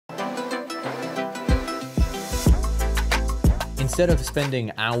Instead of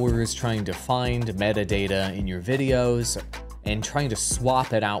spending hours trying to find metadata in your videos and trying to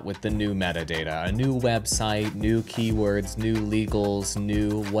swap it out with the new metadata, a new website, new keywords, new legals,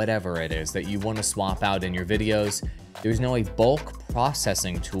 new whatever it is that you want to swap out in your videos, there's now a bulk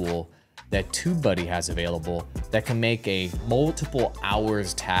processing tool that TubeBuddy has available that can make a multiple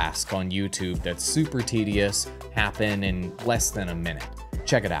hours task on YouTube that's super tedious happen in less than a minute.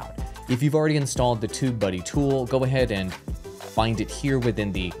 Check it out. If you've already installed the TubeBuddy tool, go ahead and find it here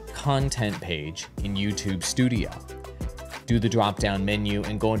within the content page in YouTube Studio. Do the drop-down menu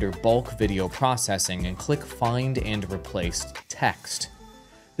and go under bulk video processing and click find and replace text.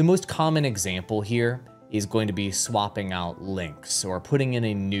 The most common example here is going to be swapping out links or putting in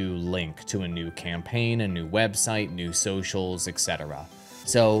a new link to a new campaign, a new website, new socials, etc.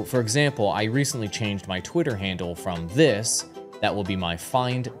 So for example, I recently changed my Twitter handle from this, that will be my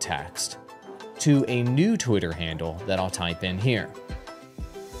find text, to a new Twitter handle that I'll type in here.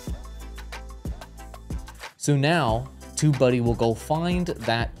 So now TubeBuddy will go find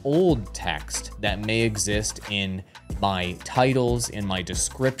that old text that may exist in my titles, in my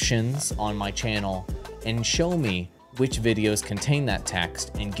descriptions on my channel, and show me which videos contain that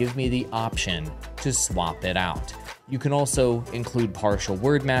text and give me the option to swap it out. You can also include partial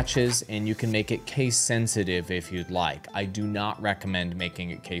word matches, and you can make it case sensitive if you'd like. I do not recommend making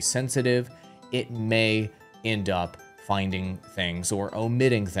it case sensitive. It may end up finding things or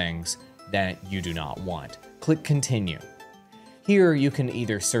omitting things that you do not want. Click continue. Here you can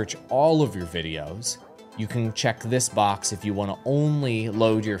either search all of your videos. You can check this box if you want to only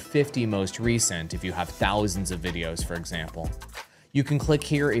load your 50 most recent, if you have thousands of videos, for example. You can click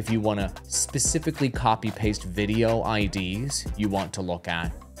here if you want to specifically copy paste video IDs you want to look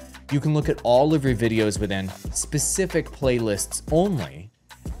at. You can look at all of your videos within specific playlists only.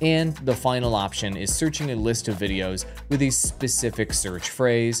 And the final option is searching a list of videos with a specific search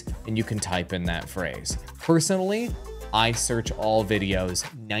phrase, and you can type in that phrase. Personally, I search all videos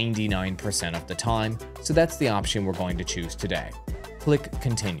 99% of the time, so that's the option we're going to choose today. Click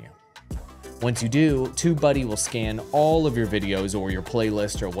continue. Once you do, TubeBuddy will scan all of your videos or your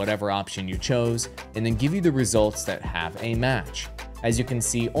playlist or whatever option you chose, and then give you the results that have a match. As you can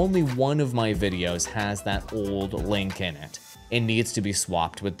see, only one of my videos has that old link in it. It needs to be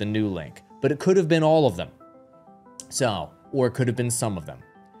swapped with the new link, but it could have been all of them. Or it could have been some of them.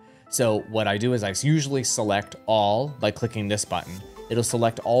 So what I do is I usually select all by clicking this button. It'll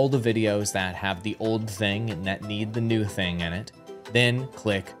select all the videos that have the old thing and that need the new thing in it. Then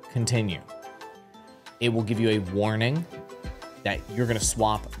click continue. It will give you a warning that you're going to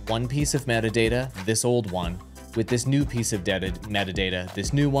swap one piece of metadata, this old one, with this new piece of metadata,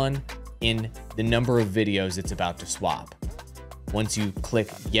 this new one, in the number of videos it's about to swap. Once you click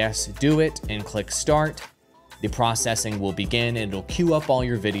yes, do it, and click start, the processing will begin, and it'll queue up all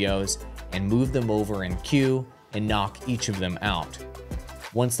your videos and move them over in queue and knock each of them out.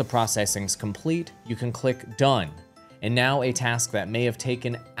 Once the processing's complete, you can click done. And now a task that may have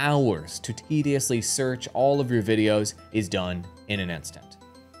taken hours to tediously search all of your videos is done in an instant.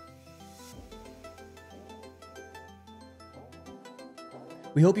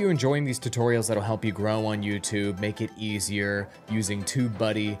 We hope you're enjoying these tutorials that'll help you grow on YouTube, make it easier using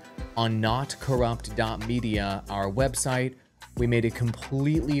TubeBuddy. On notcorrupt.media, our website, we made a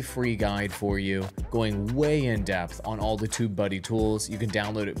completely free guide for you, going way in depth on all the TubeBuddy tools. You can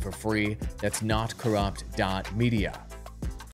download it for free. That's notcorrupt.media.